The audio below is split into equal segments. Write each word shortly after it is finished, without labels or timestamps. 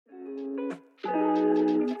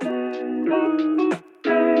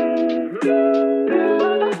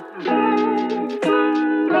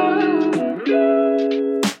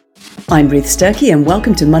I'm Ruth Sturkey and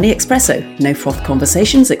welcome to Money Espresso, no froth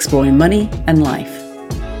conversations exploring money and life.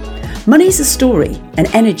 Money is a story, an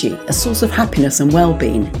energy, a source of happiness and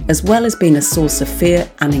well-being, as well as being a source of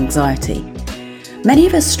fear and anxiety. Many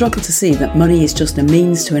of us struggle to see that money is just a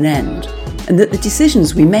means to an end, and that the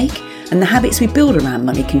decisions we make and the habits we build around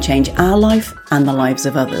money can change our life and the lives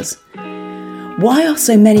of others. Why are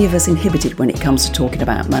so many of us inhibited when it comes to talking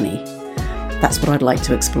about money? That's what I'd like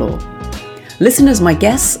to explore. Listeners, my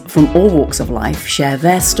guests from all walks of life, share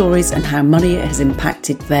their stories and how money has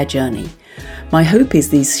impacted their journey. My hope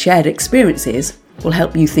is these shared experiences will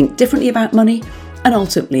help you think differently about money and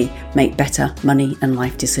ultimately make better money and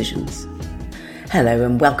life decisions. Hello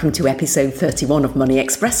and welcome to episode 31 of Money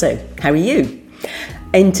Espresso. How are you?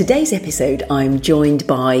 In today's episode, I'm joined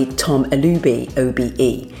by Tom Elubi,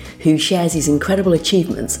 OBE, who shares his incredible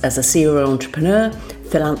achievements as a serial entrepreneur,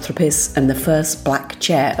 philanthropist and the first black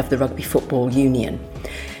chair of the Rugby Football Union.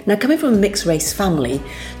 Now, coming from a mixed race family,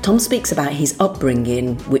 Tom speaks about his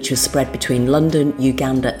upbringing, which was spread between London,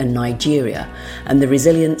 Uganda and Nigeria, and the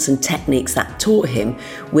resilience and techniques that taught him,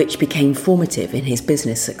 which became formative in his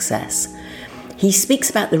business success. He speaks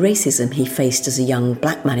about the racism he faced as a young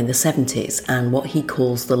black man in the 70s and what he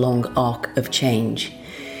calls the long arc of change.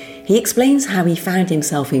 He explains how he found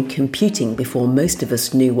himself in computing before most of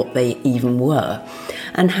us knew what they even were,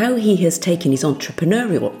 and how he has taken his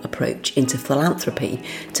entrepreneurial approach into philanthropy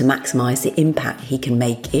to maximise the impact he can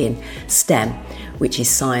make in STEM, which is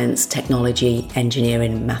science, technology,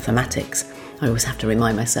 engineering, mathematics. I always have to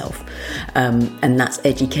remind myself. And that's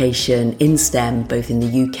education in STEM, both in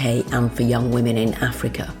the UK and for young women in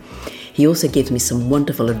Africa. He also gives me some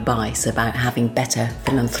wonderful advice about having better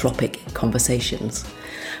philanthropic conversations.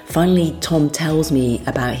 Finally, Tom tells me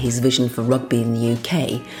about his vision for rugby in the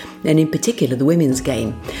UK, and in particular the women's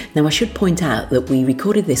game. Now, I should point out that we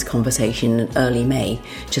recorded this conversation in early May,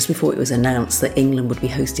 just before it was announced that England would be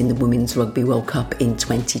hosting the Women's Rugby World Cup in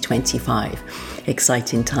 2025.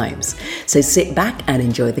 Exciting times. So sit back and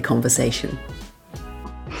enjoy the conversation.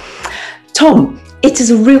 Tom, it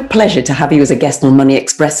is a real pleasure to have you as a guest on Money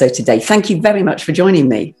Espresso today. Thank you very much for joining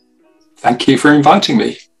me. Thank you for inviting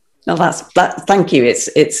me. No, thank you. I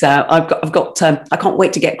can't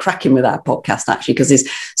wait to get cracking with our podcast actually, because there's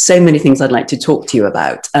so many things I'd like to talk to you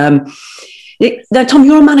about. Now, Tom,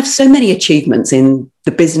 you're a man of so many achievements in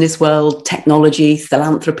the business world, technology,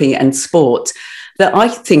 philanthropy, and sport that I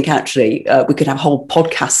think actually we could have a whole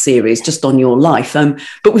podcast series just on your life.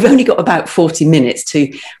 But we've only got about 40 minutes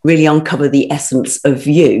to really uncover the essence of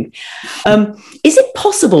you. Is it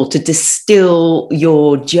possible to distill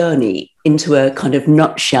your journey into a kind of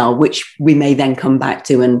nutshell, which we may then come back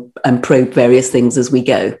to and probe various things as we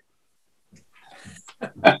go?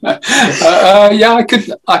 Yeah,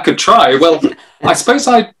 I could try. Well, I suppose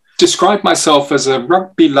I describe myself as a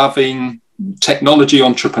rugby-loving technology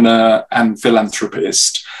entrepreneur and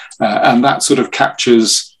philanthropist, and that sort of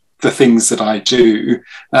captures the things that I do.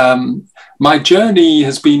 My journey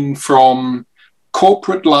has been from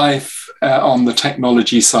corporate life on the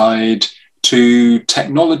technology side to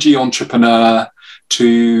technology entrepreneur,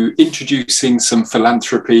 to introducing some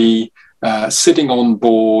philanthropy, sitting on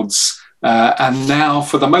boards, and now,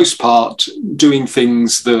 for the most part, doing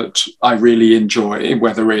things that I really enjoy,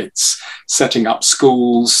 whether it's setting up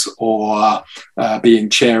schools or being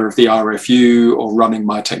chair of the RFU or running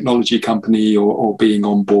my technology company or being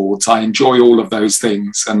on boards. I enjoy all of those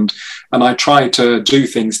things, and I try to do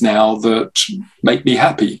things now that make me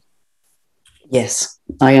happy. Yes,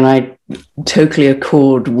 I totally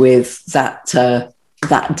accord with that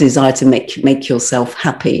desire to make yourself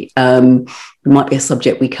happy. It might be a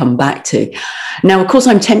subject we come back to. Now, of course,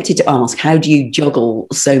 I'm tempted to ask, how do you juggle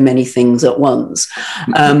so many things at once?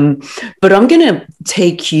 But I'm going to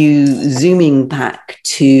take you zooming back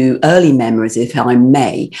to early memories, if I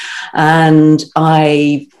may. And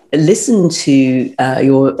I listened to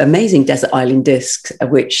your amazing Desert Island Discs,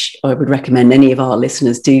 which I would recommend any of our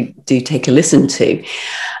listeners do take a listen to.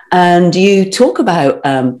 And you talk about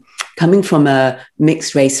coming from a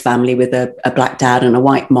mixed race family with a black dad and a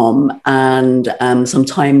white mom, and some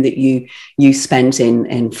time that you spent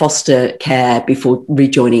in foster care before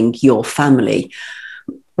rejoining your family.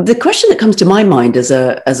 The question that comes to my mind as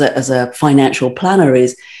a financial planner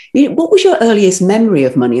is, what was your earliest memory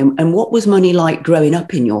of money, and what was money like growing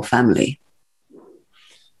up in your family?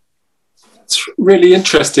 It's really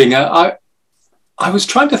interesting. I was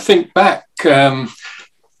trying to think back.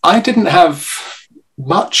 I didn't have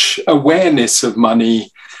much awareness of money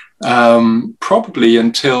probably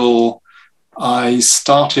until I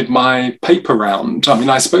started my paper round. I mean,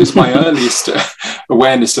 I suppose my earliest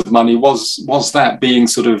awareness of money was that being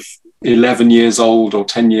sort of 11 years old or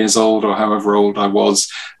 10 years old or however old I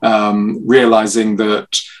was, realizing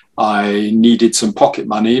that I needed some pocket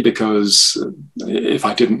money, because if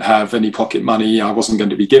I didn't have any pocket money, I wasn't going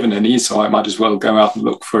to be given any, so I might as well go out and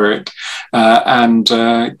look for it. And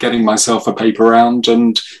getting myself a paper round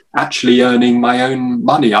and actually earning my own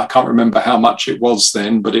money. I can't remember how much it was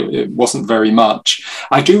then, but it wasn't very much.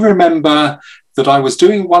 I do remember that I was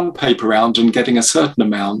doing one paper round and getting a certain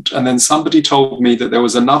amount, and then somebody told me that there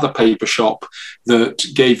was another paper shop that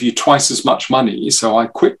gave you twice as much money. So I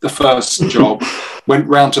quit the first job, went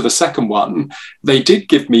round to the second one. They did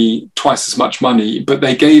give me twice as much money, but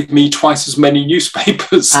they gave me twice as many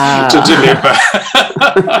newspapers to deliver.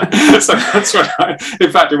 So that's when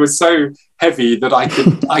in fact, it was so heavy that I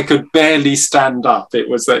could barely stand up. It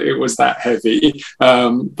was that heavy.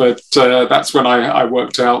 But that's when I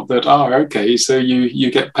worked out that, okay, so you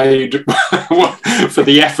get paid for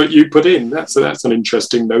the effort you put in. That's an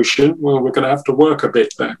interesting notion. Well, we're going to have to work a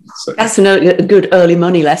bit then. So. That's a good early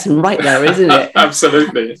money lesson right there, isn't it?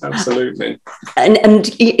 Absolutely.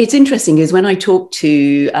 And it's interesting is when I talk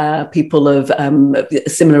to people of a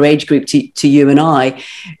similar age group to you and I,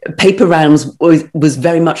 paper rounds was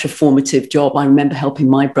very much a formative job. I remember helping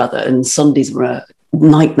my brother, and Sundays were a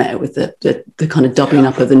nightmare with the kind of doubling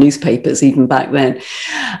up of the newspapers even back then.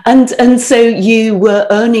 And so you were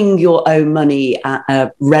earning your own money at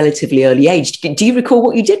a relatively early age. Do you recall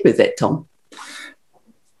what you did with it, Tom?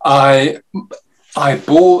 I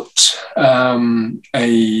bought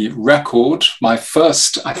a record. My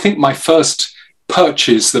first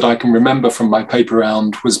purchase that I can remember from my paper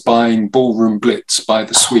round was buying Ballroom Blitz by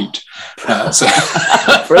The Sweet.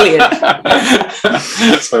 Brilliant.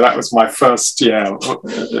 So that was my first,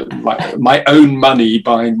 my own money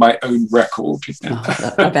buying my own record.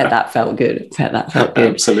 I bet that felt good.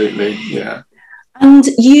 Absolutely, yeah. And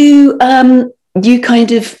you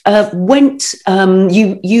kind of went.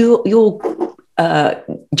 Your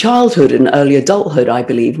childhood and early adulthood, I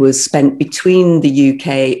believe, was spent between the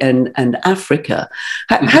UK and Africa.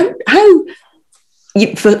 How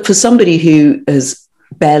for somebody who has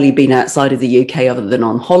barely been outside of the UK other than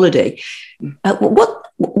on holiday,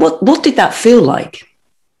 what did that feel like?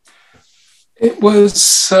 It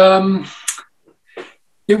was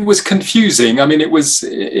confusing. I mean, it was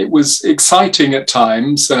exciting at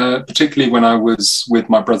times, particularly when I was with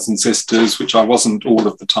my brothers and sisters, which I wasn't all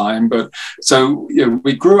of the time. But so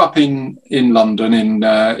we grew up in London,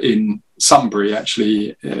 in Sunbury,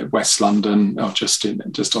 actually, West London, or just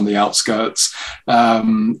on the outskirts.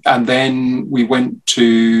 And then we went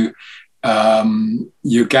to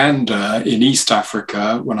Uganda in East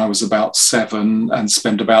Africa when I was about 7, and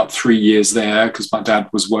spent about 3 years there because my dad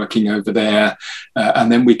was working over there.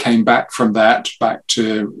 And then we came back from that back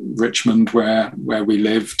to Richmond, where we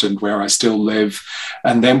lived and where I still live.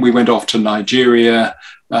 And then we went off to Nigeria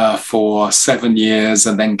for 7 years,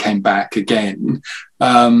 and then came back again.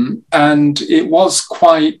 And it was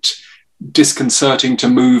quite disconcerting to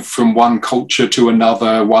move from one culture to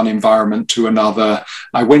another, one environment to another.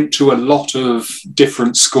 I went to a lot of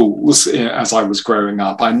different schools as I was growing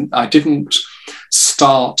up. I didn't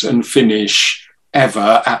start and finish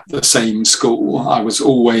ever at the same school. I was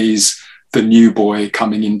always the new boy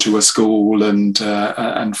coming into a school and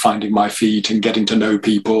finding my feet and getting to know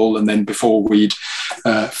people. And then before we'd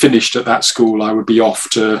finished at that school, I would be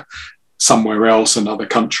off to somewhere else, another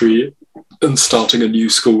country, and starting a new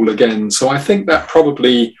school again. So I think that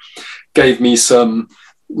probably gave me some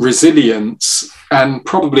resilience, and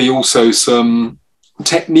probably also some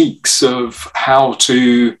techniques of how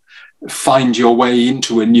to find your way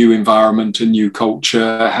into a new environment, a new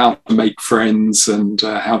culture, how to make friends, and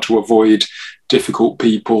how to avoid difficult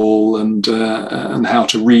people, and how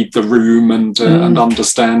to read the room, and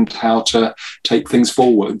understand how to take things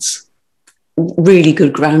forwards. Really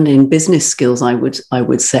good grounding business skills, I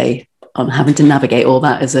would say, on having to navigate all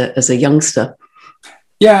that as a youngster.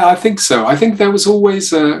 Yeah, I think so. I think there was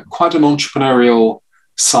always quite an entrepreneurial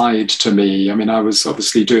side to me. I mean, I was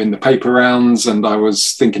obviously doing the paper rounds, and I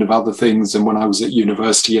was thinking of other things. And when I was at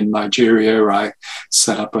university in Nigeria, I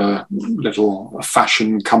set up a little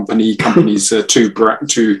fashion company. Company's too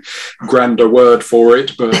grand a word for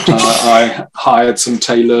it, but I hired some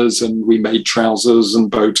tailors, and we made trousers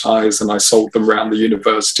and bow ties, and I sold them around the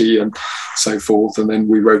university and so forth. And then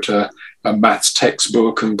we wrote a maths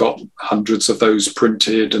textbook and got hundreds of those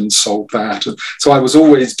printed and sold that. And so I was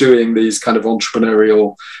always doing these kind of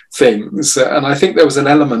entrepreneurial things. And I think there was an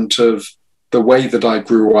element of the way that I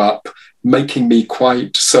grew up making me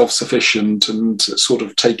quite self-sufficient, and sort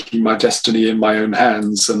of taking my destiny in my own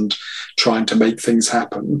hands and trying to make things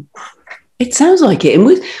happen. It sounds like it. And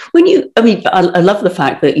when you, I mean, I love the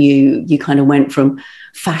fact that you kind of went from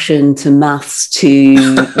fashion to maths to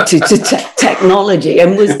technology,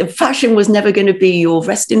 and fashion was never going to be your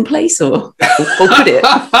resting place, or could it?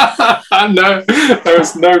 No, there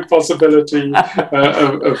was no possibility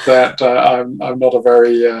of that. I'm not a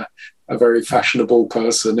very fashionable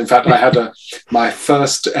person. In fact, I had my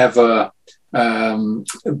first ever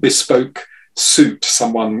bespoke suit.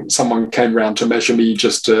 Someone came round to measure me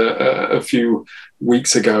just a few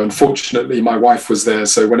weeks ago. Unfortunately, my wife was there,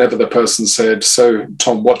 so whenever the person said, "So,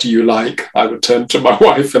 Tom, what do you like?" I would turn to my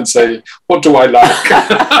wife and say, "What do I like?"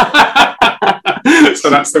 So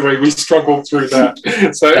that's the way we struggled through that.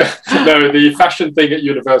 So no, the fashion thing at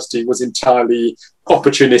university was entirely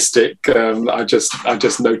opportunistic. I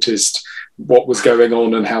just noticed what was going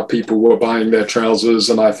on and how people were buying their trousers,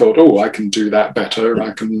 and I thought, oh, I can do that better.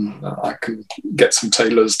 I can get some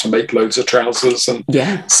tailors to make loads of trousers and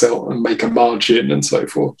sell and make a margin and so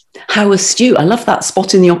forth. How astute! I love that,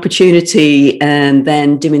 spotting the opportunity and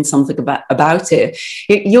then doing something about it.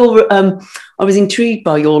 I was intrigued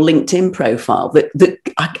by your LinkedIn profile that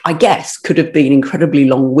I guess could have been incredibly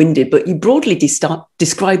long-winded, but you broadly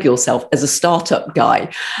describe yourself as a startup guy.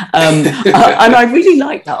 And I really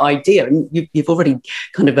like that idea. And you've already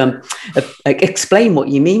kind of explained what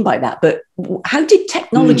you mean by that. But how did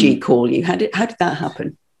technology call you? How did that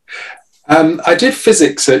happen? I did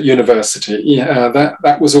physics at university.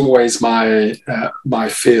 That was always my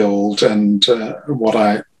field, and what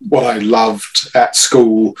I loved at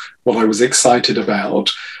school, what I was excited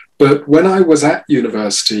about. But when I was at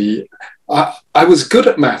university, I was good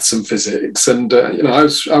at maths and physics, and I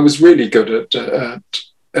was really good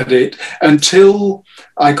at it until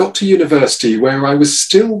I got to university, where I was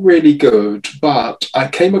still really good, but I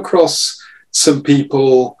came across some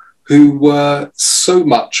people who were so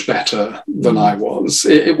much better than I was.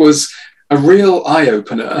 It was a real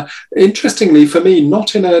eye-opener. Interestingly for me,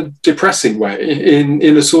 not in a depressing way,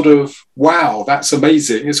 in a sort of, wow, that's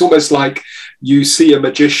amazing. It's almost like you see a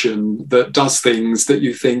magician that does things that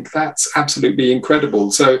you think, that's absolutely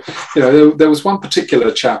incredible. So, there was one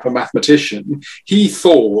particular chap, a mathematician, he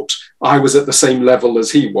thought I was at the same level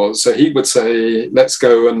as he was. So he would say, let's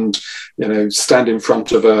go and, stand in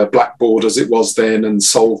front of a blackboard as it was then and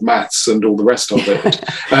solve maths and all the rest of it.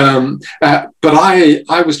 But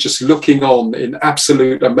I was just looking on in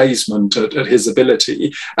absolute amazement at his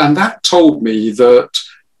ability. And that told me that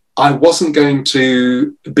I wasn't going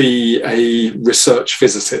to be a research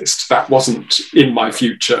physicist. That wasn't in my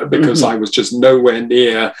future, because I was just nowhere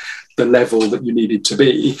near the level that you needed to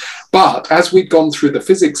be. But as we'd gone through the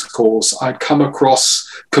physics course, I'd come across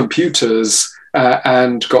computers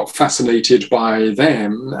and got fascinated by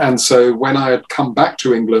them. And so when I had come back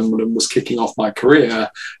to England and was kicking off my career,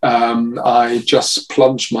 I just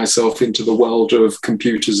plunged myself into the world of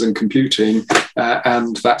computers and computing,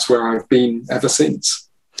 and that's where I've been ever since.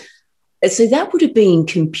 So that would have been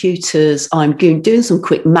computers. I'm doing some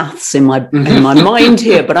quick maths in my mind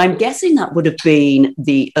here, but I'm guessing that would have been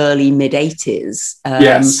the early mid-80s.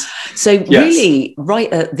 Yes. So really,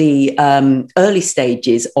 right at the early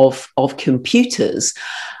stages of computers.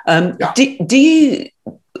 Did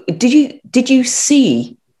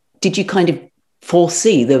you kind of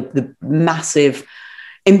foresee the massive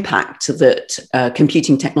impact that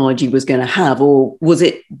computing technology was going to have, or was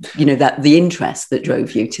it that the interest that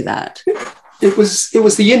drove you to that? It was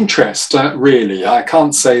the interest, really. I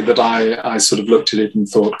can't say that I sort of looked at it and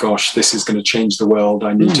thought, gosh, this is going to change the world,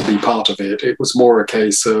 I need to be part of it. It was more a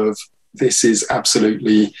case of, this is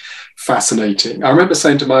absolutely fascinating. I remember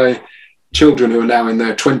saying to my children who are now in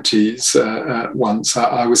their 20s once,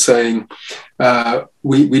 I was saying,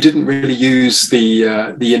 we didn't really use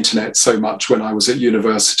the internet so much when I was at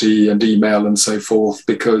university, and email and so forth,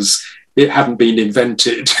 because it hadn't been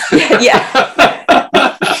invented.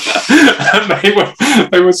 And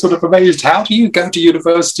they were sort of amazed. How do you go to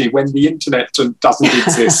university when the internet doesn't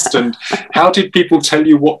exist? And how did people tell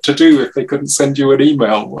you what to do if they couldn't send you an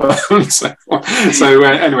email? So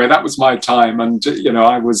anyway, that was my time. And,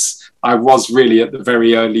 I was really at the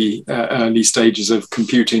very early stages of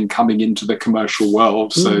computing coming into the commercial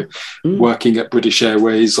world. So working at British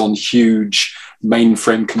Airways on huge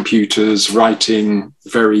mainframe computers, writing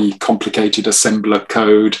very complicated assembler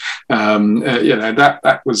code.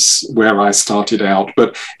 That was where I started out.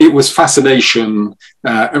 But it was fascination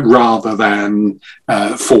rather than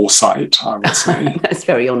foresight, I would say. That's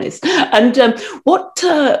very honest. And what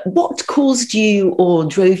caused you or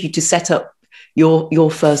drove you to set up your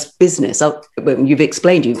first business? You've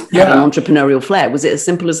explained you had an entrepreneurial flair. Was it as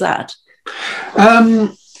simple as that?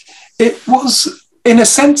 It was In a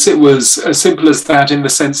sense, it was as simple as that, in the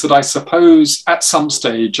sense that I suppose at some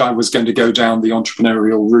stage I was going to go down the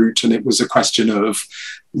entrepreneurial route, and it was a question of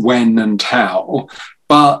when and how.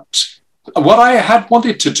 But what I had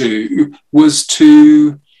wanted to do was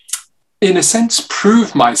to, in a sense,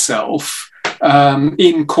 prove myself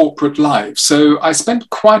in corporate life. So I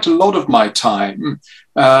spent quite a lot of my time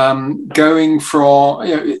going for,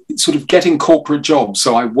 sort of getting corporate jobs.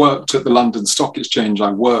 So I worked at the London Stock Exchange.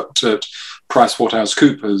 I worked at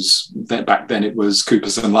PricewaterhouseCoopers. Back then it was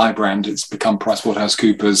Coopers and Lybrand. It's become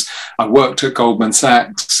PricewaterhouseCoopers. I worked at Goldman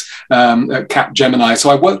Sachs, at Capgemini. So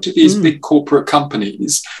I worked at these big corporate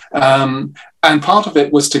companies. And part of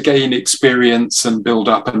it was to gain experience and build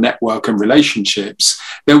up a network and relationships.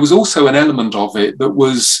 There was also an element of it that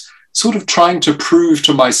was sort of trying to prove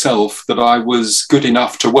to myself that I was good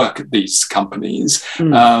enough to work at these companies.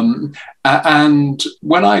 And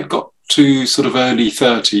when I got to sort of early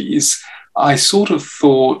 30s, I sort of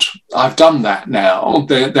thought, I've done that now.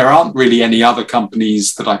 There aren't really any other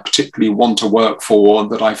companies that I particularly want to work for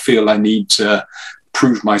that I feel I need to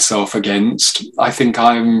prove myself against. I think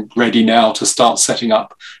I'm ready now to start setting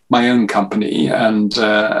up my own company, and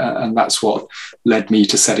that's what led me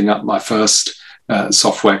to setting up my first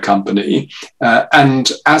software company. And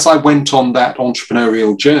as I went on that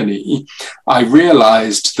entrepreneurial journey, I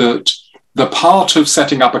realized that the part of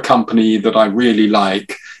setting up a company that I really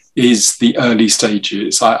like is the early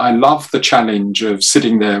stages. I love the challenge of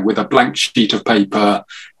sitting there with a blank sheet of paper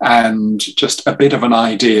and just a bit of an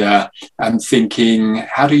idea and thinking,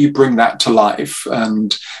 how do you bring that to life?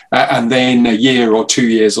 And then a year or 2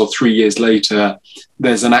 years or 3 years later,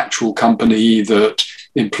 there's an actual company that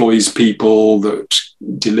employs people, that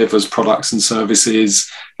delivers products and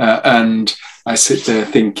services. And I sit there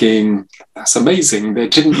thinking, that's amazing. There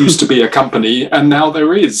didn't used to be a company, and now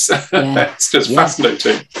there is. Yeah. It's just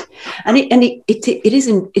fascinating. And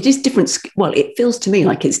it is different. Well, it feels to me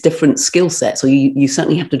like it's different skill sets, or you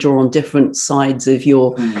certainly have to draw on different sides of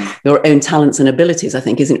your own talents and abilities. I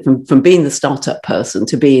think, isn't it, from being the startup person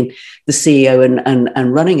to being the CEO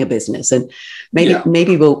and running a business. And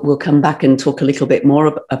maybe we'll come back and talk a little bit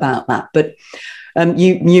more about that. But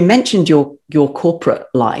you mentioned your corporate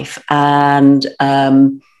life, and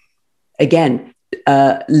again,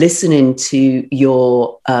 listening to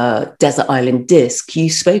your Desert Island Disc, you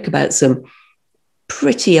spoke about some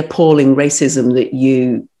pretty appalling racism that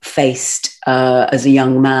you faced as a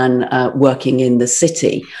young man working in the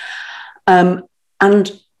city, and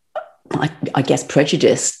I guess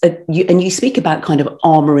prejudice. And you speak about kind of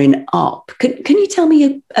armoring up. Can you tell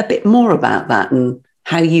me a bit more about that and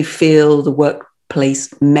how you feel the workplace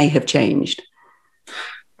may have changed?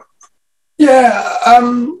 Yeah.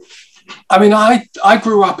 I mean, I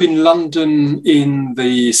grew up in London in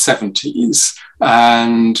the 70s,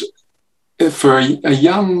 and for a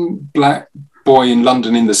young black boy in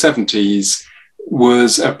London in the 70s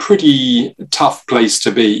was a pretty tough place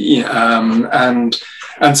to be. And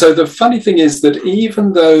so the funny thing is that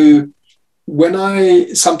even though when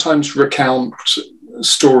I sometimes recount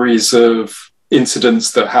stories of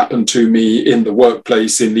incidents that happened to me in the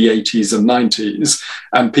workplace in the 80s and 90s,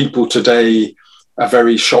 and people today are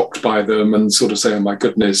very shocked by them and sort of say, oh my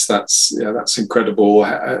goodness, that's incredible,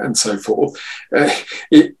 and so forth.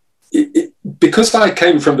 Because I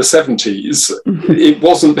came from the 70s, it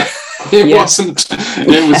wasn't,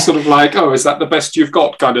 it was sort of like, oh, is that the best you've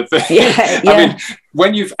got kind of thing? Yeah. I mean,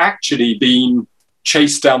 when you've actually been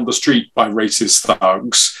chased down the street by racist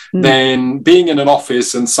thugs, then being in an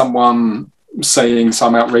office and someone saying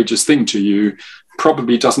some outrageous thing to you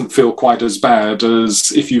probably doesn't feel quite as bad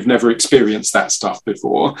as if you've never experienced that stuff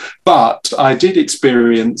before. But I did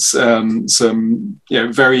experience some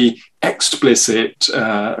very explicit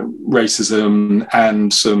racism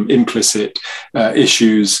and some implicit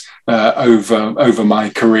issues over my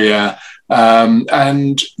career.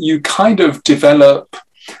 And you kind of develop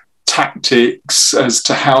tactics as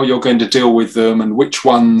to how you're going to deal with them and which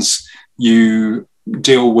ones you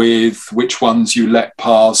deal with, which ones you let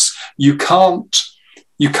pass. You can't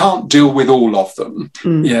deal with all of them.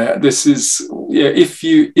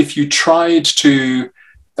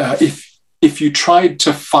 If you tried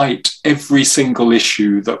to fight every single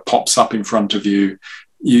issue that pops up in front of you,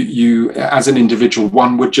 you as an individual,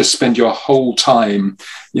 one would just spend your whole time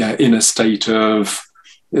in a state of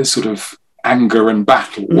sort of anger and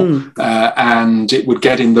battle, and it would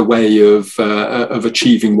get in the way of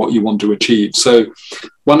achieving what you want to achieve. So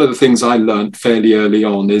one of the things I learned fairly early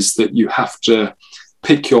on is that you have to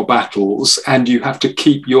pick your battles, and you have to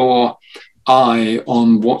keep your eye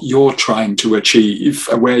on what you're trying to achieve,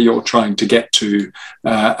 where you're trying to get to,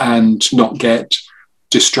 and not get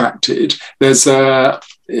distracted. There's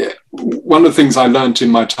one of the things I learned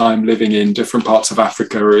in my time living in different parts of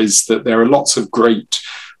Africa is that there are lots of great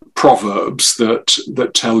proverbs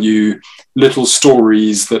that tell you little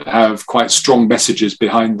stories that have quite strong messages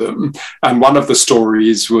behind them. And one of the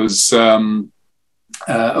stories was, or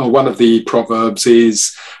one of the proverbs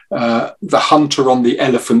is, the hunter on the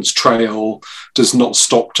elephant's trail does not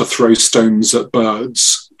stop to throw stones at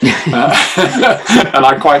birds. And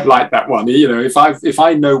I quite like that one. You know, if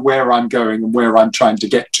I know where I'm going and where I'm trying to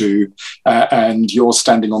get to, and you're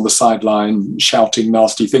standing on the sideline shouting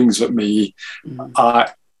nasty things at me,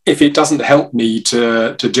 if it doesn't help me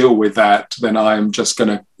to deal with that, then I'm just going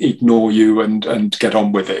to ignore you and get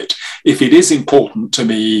on with it. If it is important to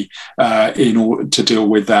me in order to deal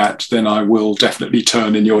with that, then I will definitely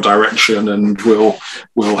turn in your direction and we'll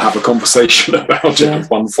have a conversation about it in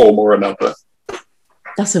one form or another.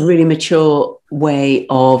 That's a really mature way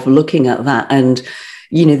of looking at that. And,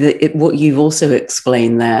 you know, what you've also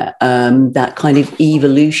explained there, that kind of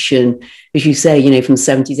evolution, as you say, you know, from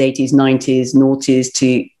 70s, 80s, 90s, noughties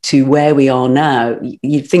to where we are now,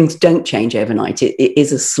 things don't change overnight. It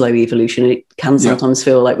is a slow evolution. It can sometimes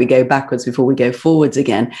feel like we go backwards before we go forwards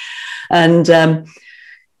again. And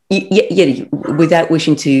without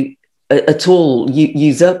wishing to at all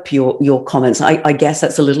use up your comments, I guess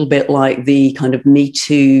that's a little bit like the kind of Me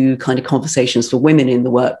Too kind of conversations for women in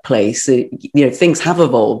the workplace. You know, things have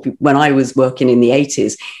evolved. When I was working in the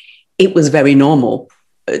 80s, it was very normal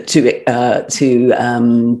to be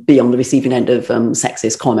on the receiving end of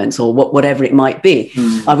sexist comments or whatever it might be.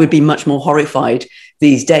 I would be much more horrified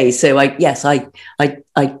these days. So I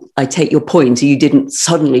take your point. You didn't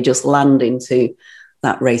suddenly just land into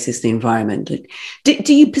that racist environment.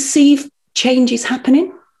 Do you perceive changes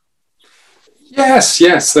happening? Yes.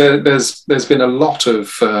 There's been a lot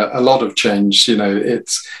of change. You know,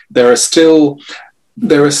 there are still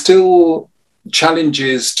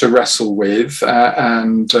challenges to wrestle with,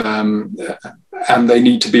 and they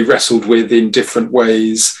need to be wrestled with in different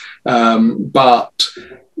ways. But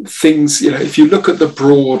things, you know, if you look at the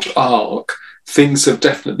broad arc, things have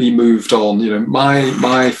definitely moved on. You know,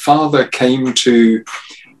 my father came to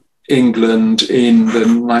England in the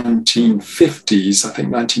 1950s, I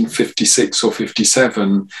think 1956 or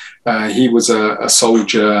 57. He was a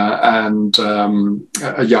soldier and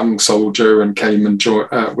a young soldier, and came and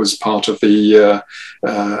was part of the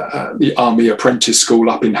Army Apprentice School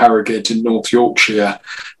up in Harrogate in North Yorkshire.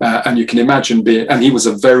 And you can imagine and he was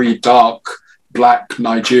a very dark Black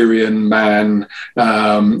Nigerian man,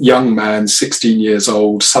 young man, 16 years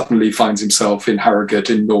old, suddenly finds himself in Harrogate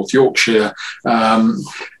in North Yorkshire. You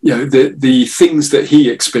know, the things that he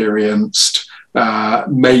experienced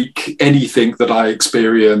make anything that I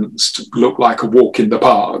experienced look like a walk in the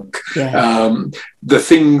park. The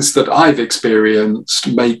things that I've experienced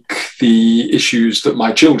make the issues that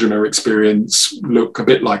my children are experiencing look a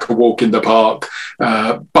bit like a walk in the park,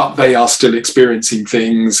 but they are still experiencing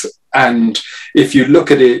things. And if you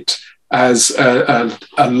look at it as a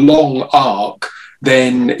long arc,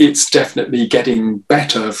 then it's definitely getting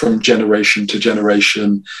better from generation to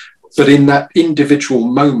generation. But in that individual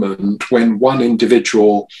moment, when one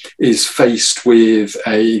individual is faced with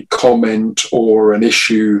a comment or an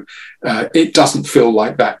issue, it doesn't feel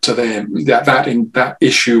like that to them. That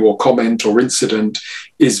issue or comment or incident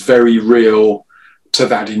is very real to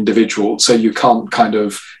that individual. So you can't kind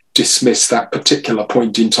of dismiss that particular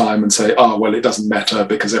point in time and say, oh, well, it doesn't matter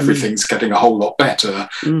because everything's getting a whole lot better.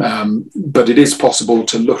 But it is possible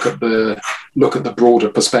to look at the broader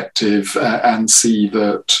perspective and see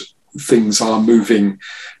that things are moving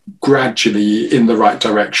gradually in the right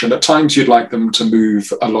direction. At times you'd like them to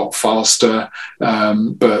move a lot faster,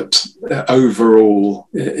 but overall,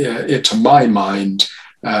 to my mind,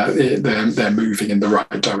 they're moving in the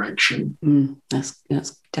right direction. That's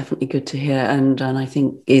definitely good to hear, and I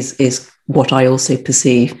think is what I also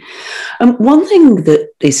perceive. One thing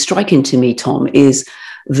that is striking to me, Tom, is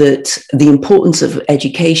that the importance of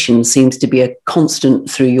education seems to be a constant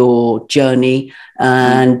through your journey,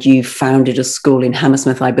 and you founded a school in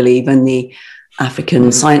Hammersmith, I believe, and the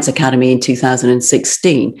African Science Academy in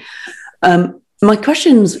 2016. My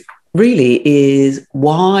questions really is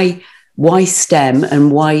why STEM,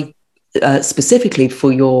 and why specifically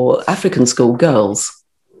for your African school girls?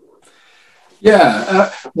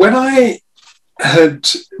 When I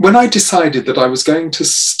decided that I was going to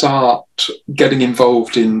start getting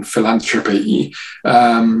involved in philanthropy,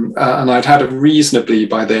 and I'd had a reasonably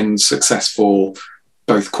by then successful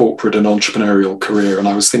both corporate and entrepreneurial career, and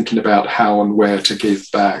I was thinking about how and where to give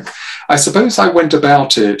back, I suppose I went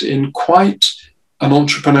about it in quite an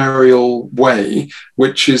entrepreneurial way,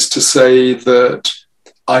 which is to say that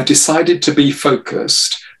I decided to be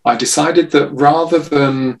focused. I decided that rather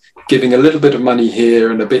than giving a little bit of money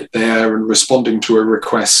here and a bit there and responding to a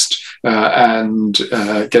request and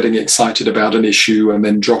getting excited about an issue and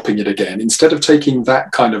then dropping it again, instead of taking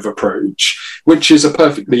that kind of approach, which is a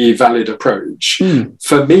perfectly valid approach,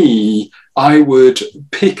 for me, I would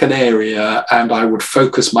pick an area and I would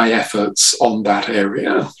focus my efforts on that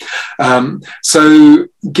area. So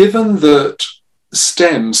given that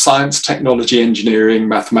STEM, science, technology, engineering,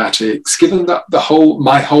 mathematics, given that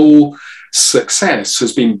my whole success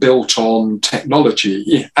has been built on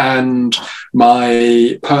technology and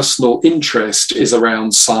my personal interest is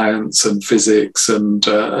around science and physics and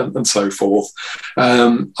so forth,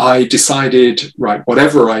 I decided, right,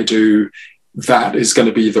 whatever I do, that is going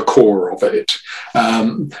to be the core of it.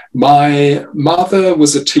 My mother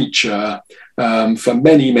was a teacher for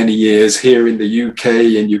many, many years here in the UK,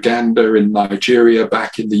 in Uganda, in Nigeria,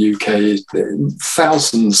 back in the UK.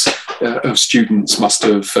 Thousands of students must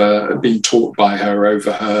have been taught by her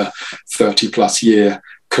over her 30-plus year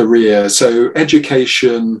career. So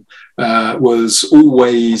education was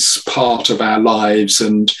always part of our lives,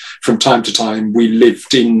 and from time to time we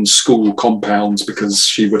lived in school compounds because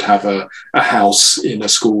she would have a house in a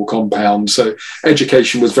school compound. So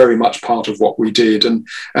education was very much part of what we did.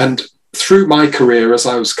 And through my career, as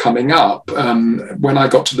I was coming up, when I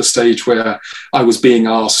got to the stage where I was being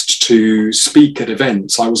asked to speak at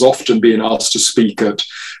events, I was often being asked to speak at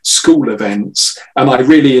school events, and I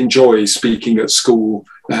really enjoy speaking at school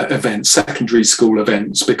events, secondary school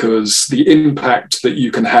events, because the impact that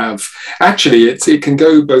you can have, actually it can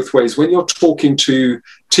go both ways. When you're talking to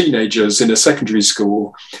teenagers in a secondary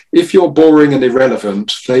school, if you're boring and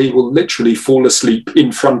irrelevant, they will literally fall asleep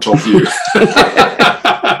in front of you.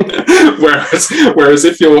 Whereas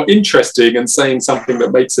if you're interesting and saying something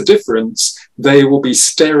that makes a difference, they will be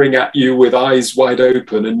staring at you with eyes wide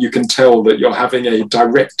open, and you can tell that you're having a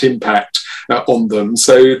direct impact on them.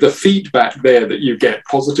 So the feedback there that you get,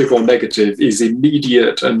 positive or negative, is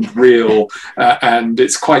immediate and real, and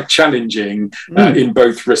it's quite challenging in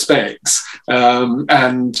both respects.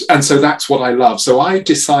 And so that's what I love. So I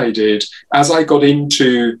decided, as I got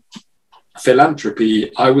into philanthropy,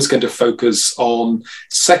 I was going to focus on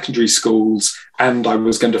secondary schools and I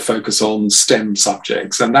was going to focus on STEM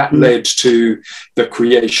subjects. And that led to the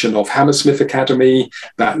creation of Hammersmith Academy.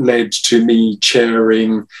 That led to me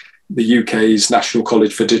chairing the UK's National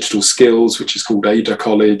College for Digital Skills, which is called Ada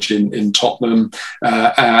College in Tottenham.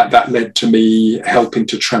 That led to me helping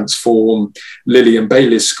to transform Lillian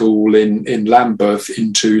Baylis School in Lambeth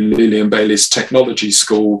into Lillian Baylis Technology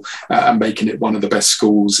School and making it one of the best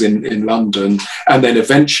schools in London. And then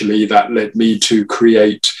eventually that led me to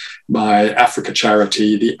create my Africa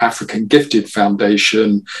charity, the African Gifted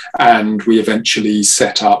Foundation. And we eventually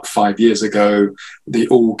set up 5 years ago the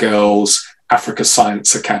All Girls Africa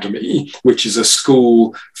Science Academy, which is a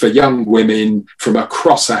school for young women from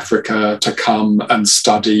across Africa to come and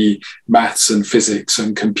study maths and physics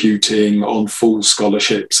and computing on full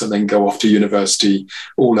scholarships and then go off to university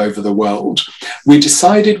all over the world. We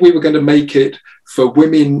decided we were going to make it for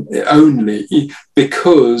women only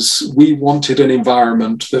because we wanted an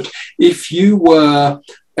environment that if you were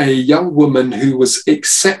a young woman who was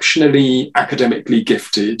exceptionally academically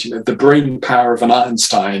gifted, you know, the brain power of an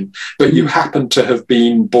Einstein, but you happened to have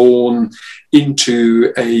been born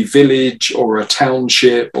into a village or a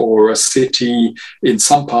township or a city in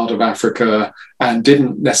some part of Africa and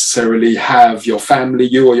didn't necessarily have you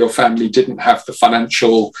or your family didn't have the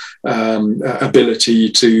financial ability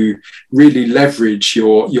to really leverage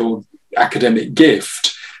your academic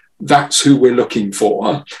gift. That's who we're looking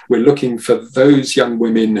for. We're looking for those young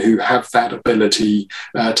women who have that ability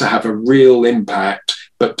to have a real impact,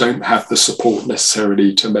 but don't have the support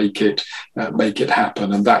necessarily to make it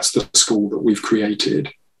happen. And that's the school that we've created.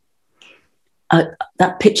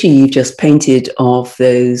 That picture you just painted of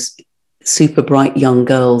those super bright young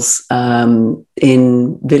girls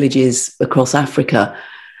in villages across Africa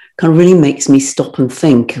kind of really makes me stop and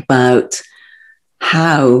think about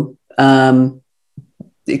how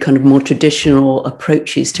the kind of more traditional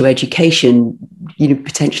approaches to education, you know,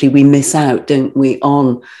 potentially we miss out, don't we,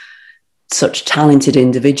 on such talented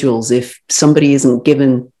individuals if somebody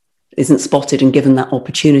isn't spotted and given that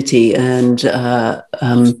opportunity. And it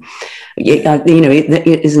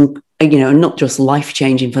isn't, you know, not just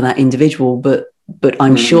life-changing for that individual, but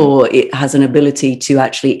I'm sure it has an ability to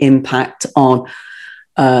actually impact on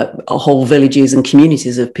whole villages and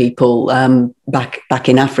communities of people back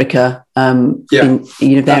in Africa. Thereafter.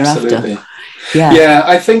 Absolutely.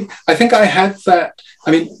 I think I had that.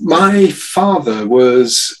 I mean, my father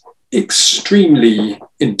was extremely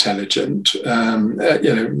intelligent.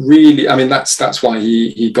 Really, I mean, that's why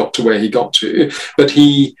he got to where he got to. But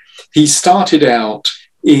he started out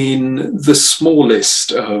in the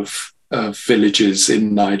smallest of villages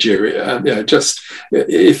in Nigeria. Just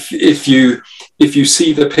if you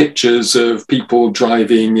see the pictures of people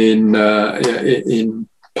driving in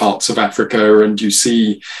parts of Africa, and you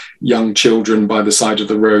see young children by the side of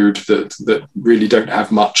the road that really don't have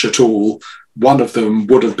much at all, one of them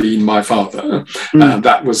would have been my father.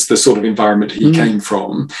 That was the sort of environment he came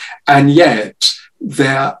from. And yet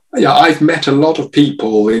I've met a lot of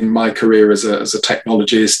people in my career as a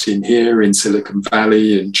technologist in Silicon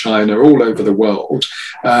Valley, in China, all over the world.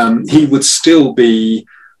 He would still be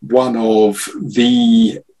one of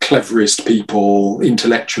the cleverest people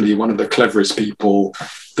intellectually, one of the cleverest people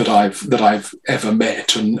that I've ever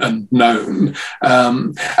met and known.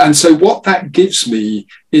 And so what that gives me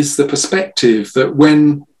is the perspective that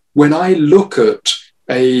when I look at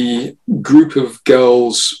a group of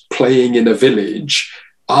girls playing in a village,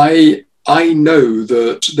 I know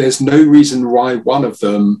that there's no reason why one of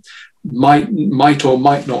them might or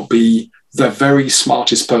might not be the very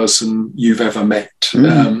smartest person you've ever met.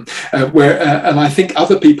 And I think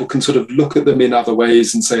other people can sort of look at them in other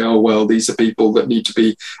ways and say, oh, well, these are people that need to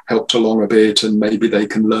be helped along a bit, and maybe they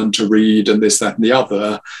can learn to read and this, that, and the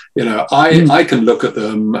other. I can look at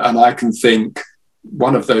them and I can think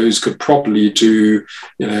one of those could probably do,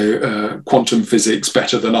 quantum physics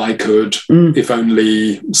better than I could, if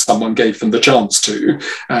only someone gave them the chance to.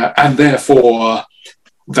 And therefore,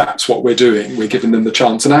 that's what we're doing. We're giving them the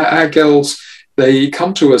chance. And our girls, they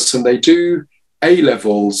come to us and they do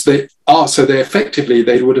A-levels. They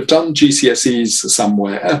would have done GCSEs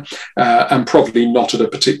somewhere, and probably not at a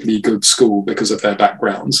particularly good school because of their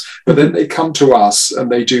backgrounds. But then they come to us and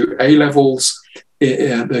they do A-levels,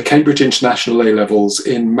 the Cambridge International A-levels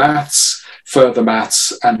in maths, further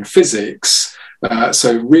maths and physics.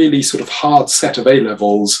 So really sort of hard set of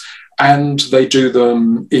A-levels. And they do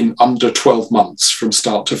them in under 12 months from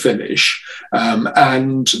start to finish.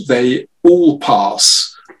 And they all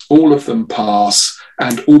pass, all of them pass,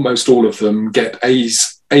 and almost all of them get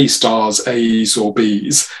A's, A stars, A's or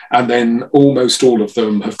B's. And then almost all of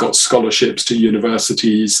them have got scholarships to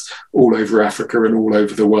universities all over Africa and all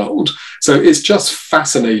over the world. So it's just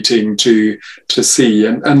fascinating to see.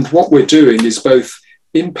 And what we're doing is both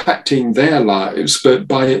impacting their lives, but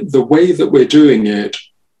by the way that we're doing it,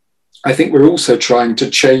 I think we're also trying to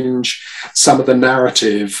change some of the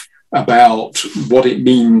narrative about what it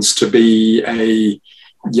means to be a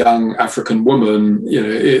young African woman.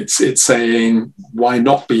 It's saying, why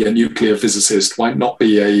not be a nuclear physicist? Why not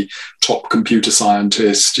be a top computer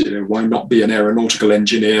scientist? Why not be an aeronautical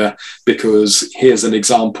engineer? Because here's an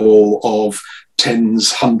example of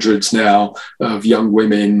tens, hundreds now of young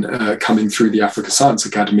women coming through the Africa Science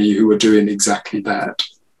Academy who are doing exactly that.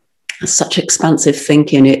 Such expansive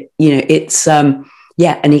thinking. It's and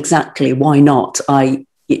exactly, why not?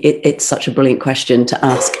 It's such a brilliant question to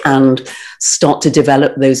ask and start to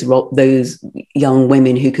develop those young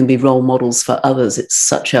women who can be role models for others. It's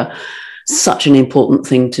such an important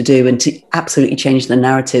thing to do, and to absolutely change the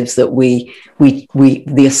narratives that we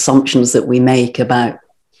the assumptions that we make about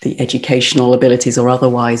the educational abilities or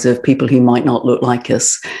otherwise of people who might not look like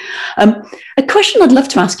us. A question I'd love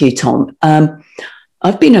to ask you, Tom.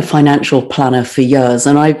 I've been a financial planner for years,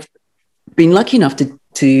 and I've been lucky enough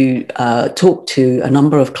to talk to a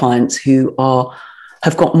number of clients who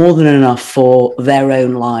have got more than enough for their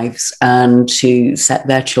own lives and to set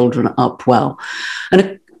their children up well.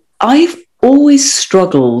 And I've always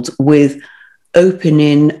struggled with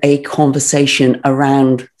opening a conversation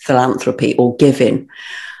around philanthropy or giving.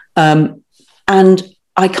 And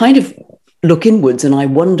I kind of look inwards and I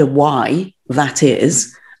wonder why that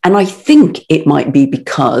is. And I think it might be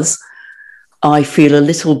because I feel a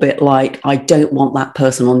little bit like I don't want that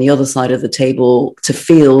person on the other side of the table to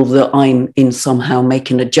feel that I'm in somehow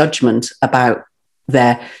making a judgment about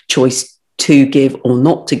their choice to give or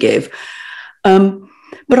not to give.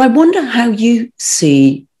 But I wonder how you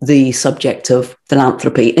see the subject of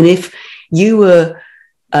philanthropy, and if you were,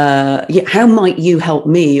 how might you help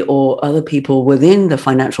me or other people within the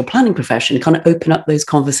financial planning profession kind of open up those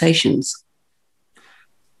conversations?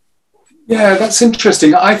 Yeah, that's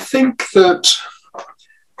interesting. I think that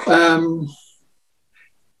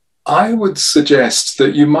I would suggest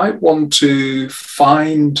that you might want to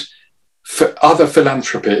find other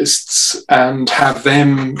philanthropists and have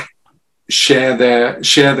them share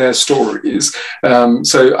their stories.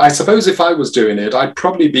 So I suppose if I was doing it, I'd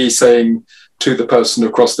probably be saying to the person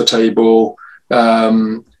across the table,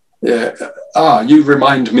 you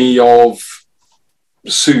remind me of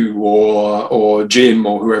Sue or Jim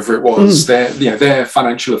or whoever it was, their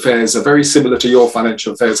financial affairs are very similar to your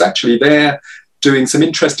financial affairs. Actually, they're doing some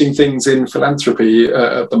interesting things in philanthropy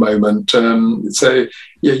at the moment. So do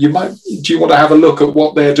you want to have a look at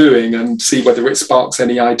what they're doing and see whether it sparks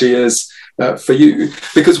any ideas for you?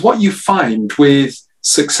 Because what you find with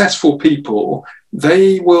successful people,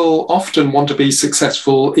 they will often want to be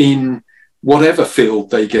successful in whatever field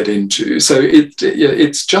they get into. So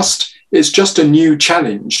it's just a new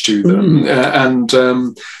challenge to them.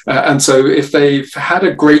 And so if they've had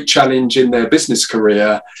a great challenge in their business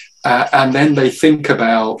career, and then they think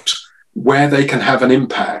about where they can have an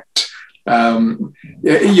impact,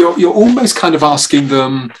 you're almost kind of asking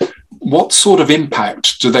them, what sort of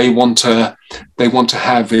impact do they want to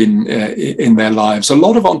have in their lives? A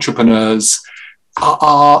lot of entrepreneurs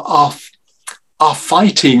are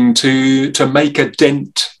fighting to make a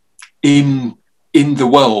dent in the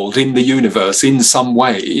world, in the universe, in some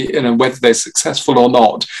way. Whether they're successful or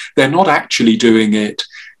not, they're not actually doing it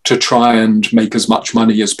to try and make as much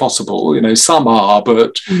money as possible. Some are,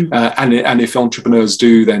 but and if entrepreneurs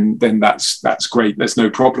do, then that's great. There's no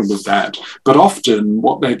problem with that. But often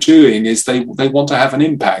what they're doing is they want to have an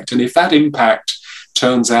impact, and if that impact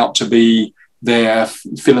turns out to be their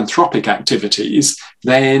philanthropic activities,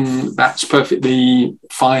 then that's perfectly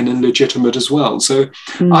fine and legitimate as well. So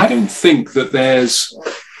I don't think that there's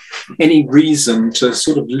any reason to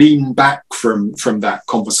sort of lean back from that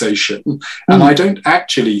conversation. And I don't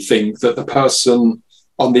actually think that the person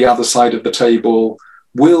on the other side of the table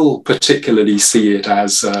will particularly see it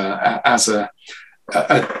as a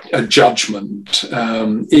judgment.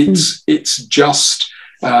 It's just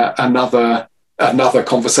another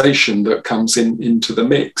conversation that comes into the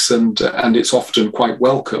mix, and it's often quite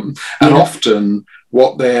welcome. And often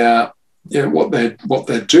what they're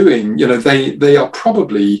doing, they are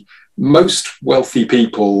probably, most wealthy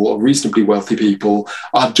people or reasonably wealthy people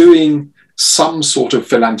are doing some sort of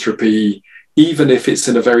philanthropy, even if it's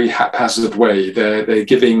in a very haphazard way. They're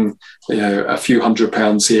giving a few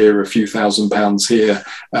 £100 here, a few £1,000 here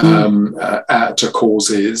to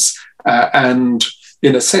causes, and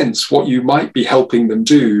in a sense, what you might be helping them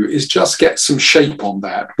do is just get some shape on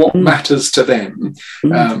that, what matters to them.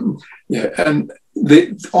 And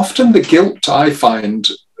often the guilt, I find,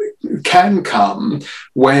 can come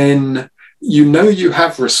when you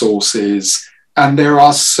have resources and there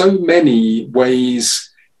are so many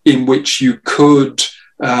ways in which you could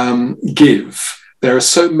give. There are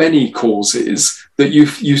so many causes that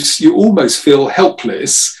you almost feel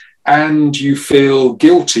helpless, and you feel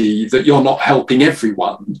guilty that you're not helping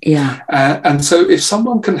everyone. And so if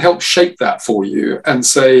someone can help shape that for you and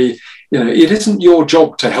say, it isn't your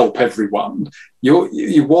job to help everyone.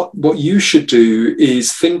 What you should do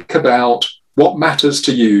is think about what matters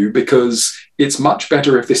to you, because it's much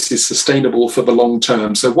better if this is sustainable for the long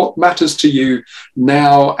term. So what matters to you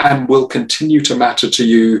now and will continue to matter to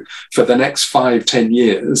you for the next 5-10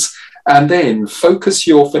 years, and then focus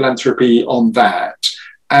your philanthropy on that.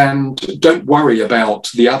 And don't worry about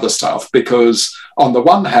the other stuff, because on the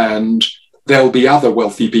one hand, there'll be other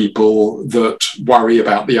wealthy people that worry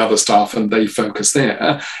about the other stuff and they focus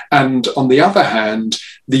there. And on the other hand,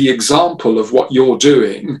 the example of what you're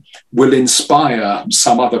doing will inspire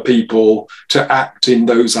some other people to act in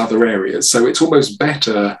those other areas. So it's almost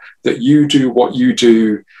better that you do what you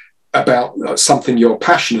do about something you're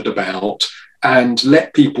passionate about, and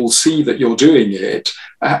let people see that you're doing it,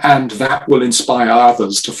 and that will inspire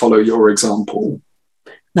others to follow your example.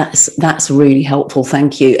 That's really helpful.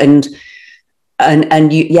 Thank you. And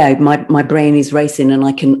my brain is racing, and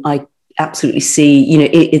I absolutely see,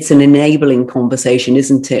 it's an enabling conversation,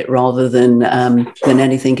 isn't it, rather than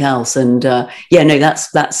anything else. And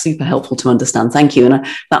that's super helpful to understand. Thank you. And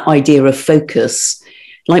that idea of focus,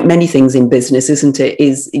 like many things in business, isn't it,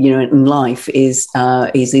 is, in life, is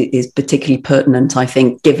particularly pertinent, I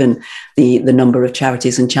think, given the number of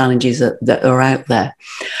charities and challenges that are out there.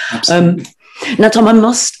 Absolutely. Now, Tom, I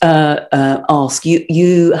must ask,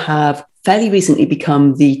 you have fairly recently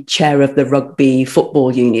become the chair of the Rugby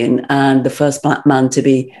Football Union and the first Black man to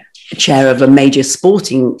be chair of a major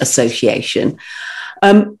sporting association.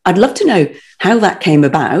 I'd love to know how that came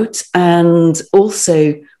about, and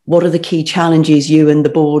also what are the key challenges you and the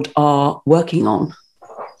board are working on?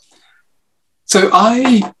 So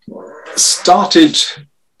I started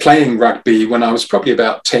playing rugby when I was probably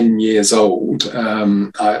about 10 years old.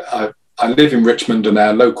 I I live in Richmond, and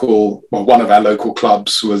one of our local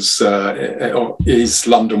clubs is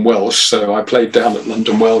London Welsh. So I played down at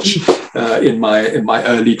London Welsh in my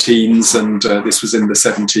early teens, and this was in the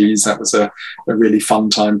 70s. That was a really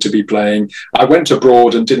fun time to be playing. I went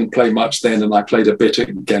abroad and didn't play much then, and I played a bit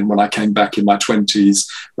again when I came back in my 20s.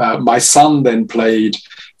 My son then played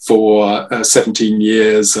for 17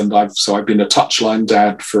 years, and I've been a touchline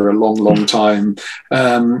dad for a long time,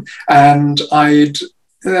 and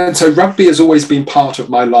so rugby has always been part of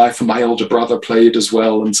my life, and my older brother played as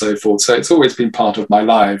well, and so forth. So it's always been part of my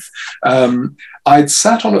life. I'd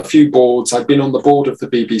sat on a few boards. I'd been on the board of the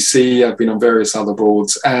BBC. I've been on various other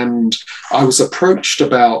boards, and I was approached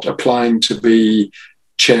about applying to be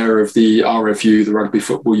chair of the RFU, the Rugby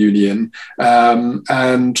Football Union,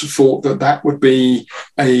 and thought that would be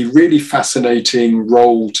a really fascinating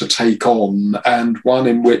role to take on, and one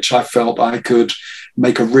in which I felt I could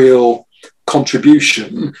make a real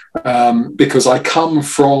contribution, because I come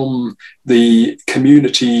from the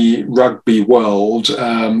community rugby world.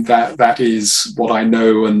 That is what I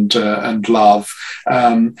know and love.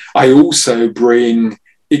 I also bring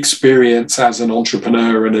experience as an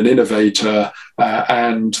entrepreneur and an innovator,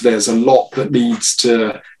 and there's a lot that needs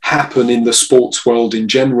to happen in the sports world in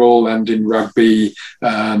general and in rugby,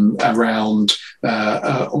 around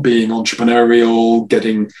being entrepreneurial,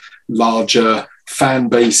 getting larger fan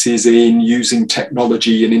bases in, using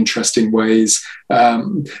technology in interesting ways.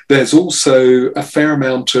 There's also a fair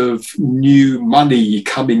amount of new money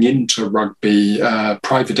coming into rugby,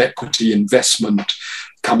 private equity investment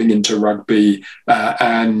coming into rugby,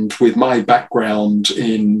 and with my background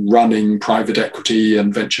in running private equity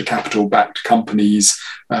and venture capital backed companies,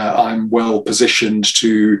 I'm well positioned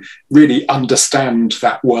to really understand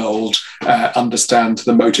that world, understand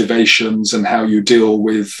the motivations and how you deal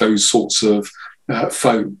with those sorts of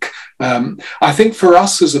folk. I think for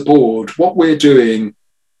us as a board, what we're doing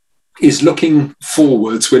is looking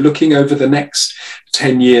forwards. We're looking over the next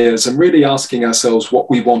 10 years and really asking ourselves what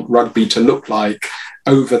we want rugby to look like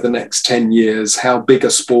over the next 10 years. How big a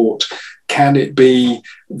sport can it be?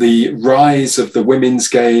 The rise of the women's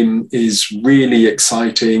game is really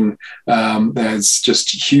exciting. There's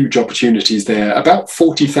just huge opportunities there. About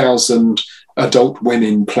 40,000 adult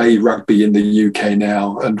women play rugby in the UK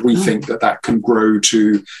now, and we think that can grow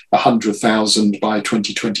to 100,000 by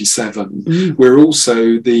 2027. We're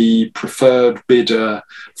also the preferred bidder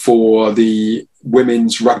for the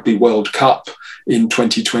Women's Rugby World Cup in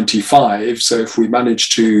 2025. So if we manage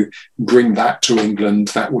to bring that to England,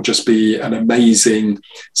 that will just be an amazing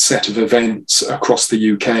set of events across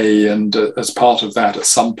the UK. And as part of that, at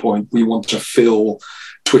some point, we want to fill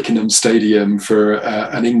Twickenham Stadium for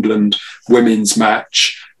an England women's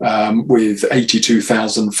match with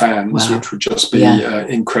 82,000 fans, wow, which would just be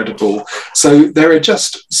incredible. So there are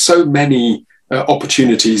just so many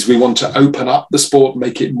opportunities. We want to open up the sport,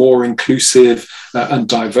 make it more inclusive and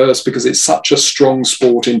diverse, because it's such a strong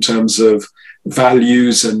sport in terms of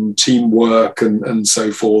values and teamwork and so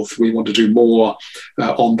forth. We want to do more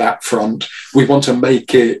on that front. We want to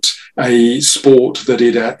make it a sport that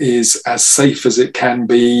it is as safe as it can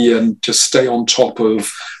be, and just stay on top of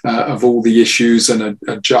all the issues and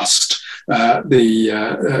adjust things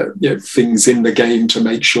in the game to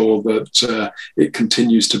make sure that it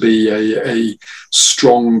continues to be a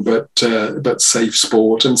strong but safe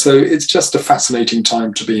sport. And so it's just a fascinating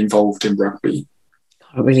time to be involved in rugby.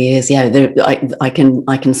 It really is, yeah. I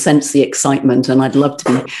can sense the excitement, and I'd love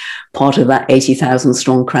to be part of that 80,000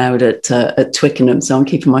 strong crowd at Twickenham. So I'm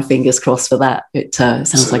keeping my fingers crossed for that. It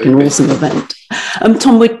sounds like an awesome event.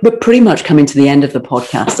 Tom, we're pretty much coming to the end of the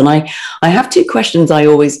podcast, and I have two questions I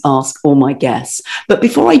always ask all my guests. But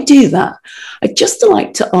before I do that, I'd just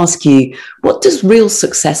like to ask you, what does real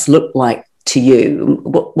success look like to you?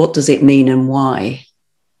 What does it mean, and why?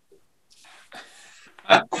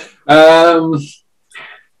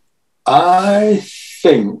 I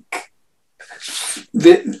think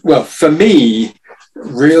for me,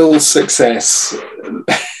 real success,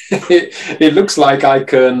 it looks like I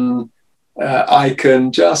can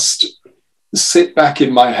just sit back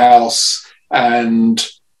in my house and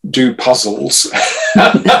do puzzles.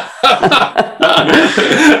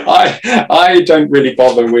 I don't really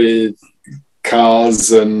bother with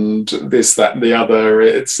cars and this, that, and the other.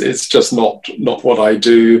 It's just not what I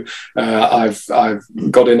do. I've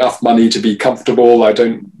got enough money to be comfortable. I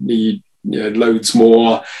don't need loads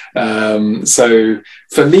more. So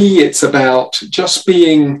for me, it's about just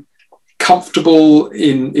being comfortable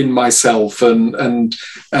in myself and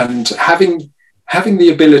having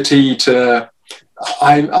the ability to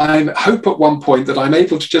I hope at one point that I'm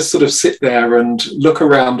able to just sort of sit there and look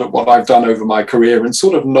around at what I've done over my career and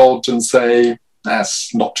sort of nod and say,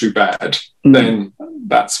 that's not too bad. Then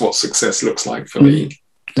that's what success looks like for me.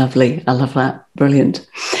 Lovely. I love that. Brilliant.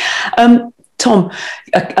 Tom,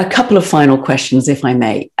 a couple of final questions, if I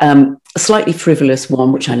may. A slightly frivolous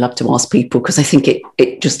one, which I love to ask people because I think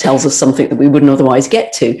it just tells us something that we wouldn't otherwise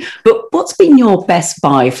get to. But what's been your best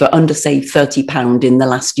buy for under, say, £30 in the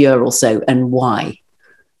last year or so, and why?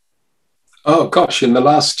 Oh, gosh, in the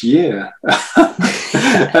last year.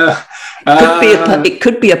 It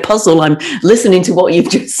could be a puzzle. I'm listening to what you've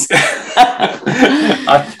just said.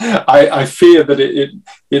 I fear that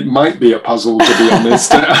it might be a puzzle, to be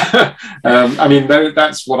honest. I mean,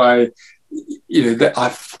 that's what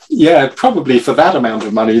probably for that amount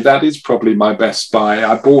of money, that is probably my best buy.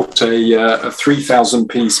 I bought a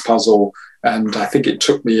 3,000-piece puzzle, and I think it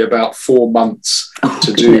took me about 4 months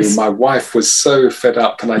to do. My wife was so fed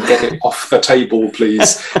up. Can I get it off the table,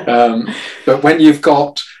 please? But when you've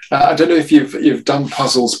got, I don't know if you've done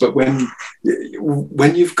puzzles, but when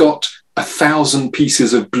you've got 1,000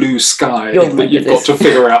 pieces of blue sky that you've got to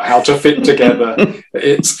figure out how to fit together,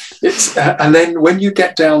 it's and then when you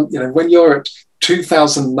get down, when you're at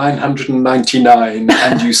 2,999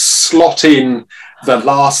 and you slot in the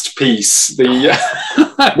last piece, it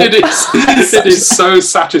is so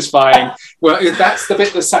satisfying. Well, that's the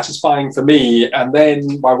bit that's satisfying for me. And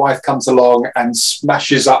then my wife comes along and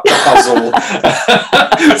smashes up the puzzle.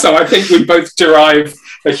 So I think we both derive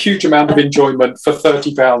a huge amount of enjoyment for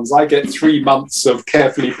 £30. I get 3 months of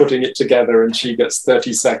carefully putting it together, and she gets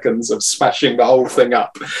 30 seconds of smashing the whole thing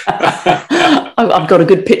up. I've got a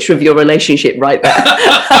good picture of your relationship right there.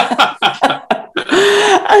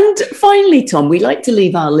 And finally, Tom, we like to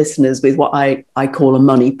leave our listeners with what I call a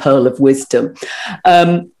money pearl of wisdom.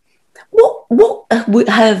 What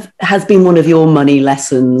has been one of your money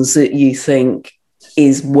lessons that you think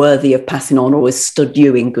is worthy of passing on or has stood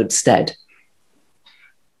you in good stead?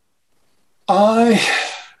 I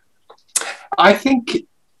think it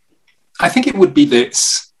would be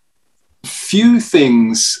this: few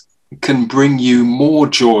things can bring you more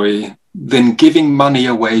joy than giving money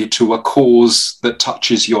away to a cause that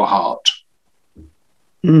touches your heart.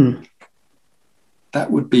 That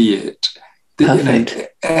would be it.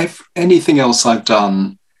 Anything else I've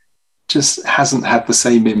done just hasn't had the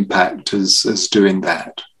same impact as doing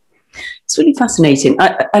that. It's really fascinating.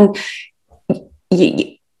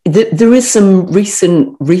 There is some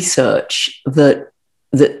recent research that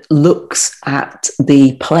looks at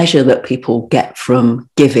the pleasure that people get from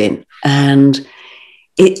giving, and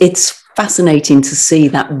it's fascinating to see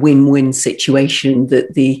that win-win situation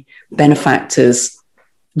that the benefactors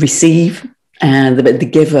receive and the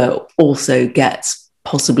giver also gets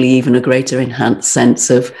possibly even a greater enhanced sense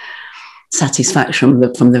of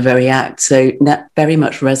satisfaction from the very act. So that very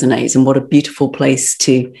much resonates, and what a beautiful place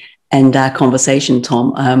to end our conversation,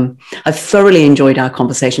 Tom. I've thoroughly enjoyed our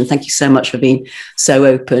conversation. Thank you so much for being so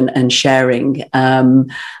open and sharing.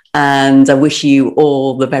 And I wish you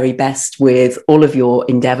all the very best with all of your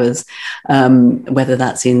endeavours, whether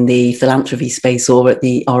that's in the philanthropy space or at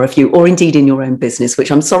the RFU, or indeed in your own business,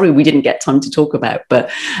 which I'm sorry we didn't get time to talk about.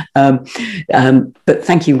 But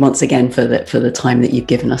thank you once again for the time that you've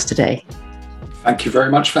given us today. Thank you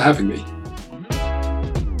very much for having me.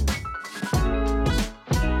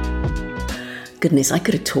 Goodness, I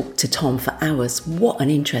could have talked to Tom for hours. What an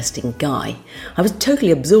interesting guy. I was totally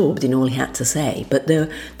absorbed in all he had to say, but there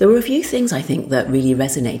were a few things I think that really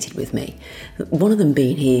resonated with me. One of them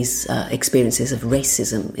being his experiences of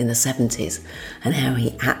racism in the 70s and how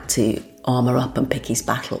he had to armour up and pick his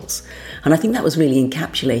battles. And I think that was really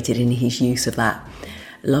encapsulated in his use of that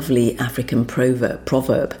lovely African proverb,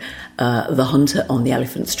 the hunter on the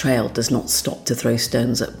elephant's trail does not stop to throw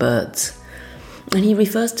stones at birds. And he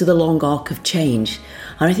refers to the long arc of change.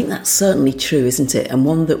 And I think that's certainly true, isn't it? And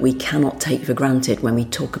one that we cannot take for granted when we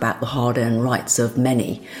talk about the hard-earned rights of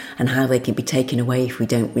many and how they can be taken away if we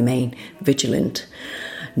don't remain vigilant,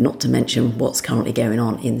 not to mention what's currently going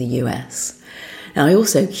on in the US. Now, I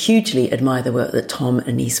also hugely admire the work that Tom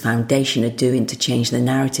and his foundation are doing to change the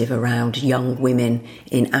narrative around young women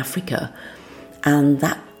in Africa. And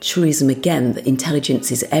that truism again, that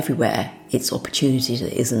intelligence is everywhere, it's opportunity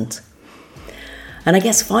that isn't. And I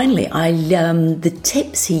guess finally, the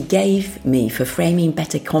tips he gave me for framing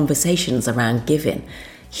better conversations around giving,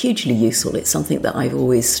 hugely useful. It's something that I've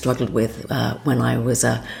always struggled with when I was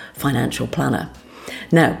a financial planner.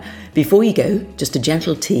 Now, before you go, just a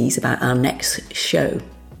gentle tease about our next show.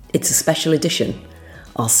 It's a special edition.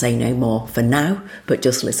 I'll say no more for now, but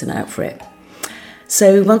just listen out for it.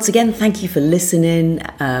 So once again, thank you for listening.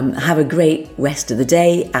 Have a great rest of the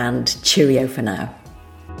day and cheerio for now.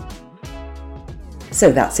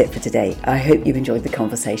 So that's it for today. I hope you enjoyed the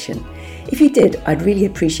conversation. If you did, I'd really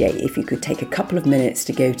appreciate if you could take a couple of minutes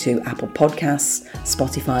to go to Apple Podcasts,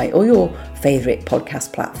 Spotify, or your favourite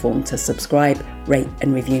podcast platform to subscribe, rate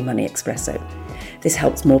and review Money Espresso. This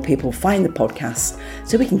helps more people find the podcast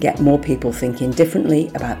so we can get more people thinking differently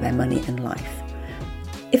about their money and life.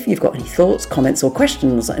 If you've got any thoughts, comments or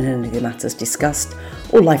questions on any of the matters discussed,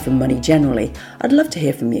 or life and money generally, I'd love to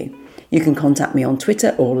hear from you. You can contact me on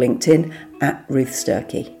Twitter or LinkedIn at Ruth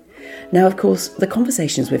Sturkey. Now, of course, the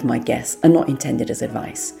conversations with my guests are not intended as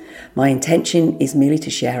advice. My intention is merely to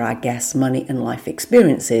share our guests' money and life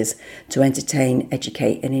experiences to entertain,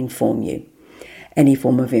 educate and inform you. Any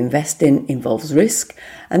form of investing involves risk,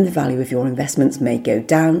 and the value of your investments may go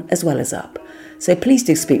down as well as up. So please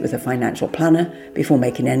do speak with a financial planner before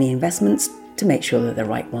making any investments to make sure they're the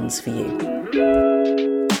right ones for you.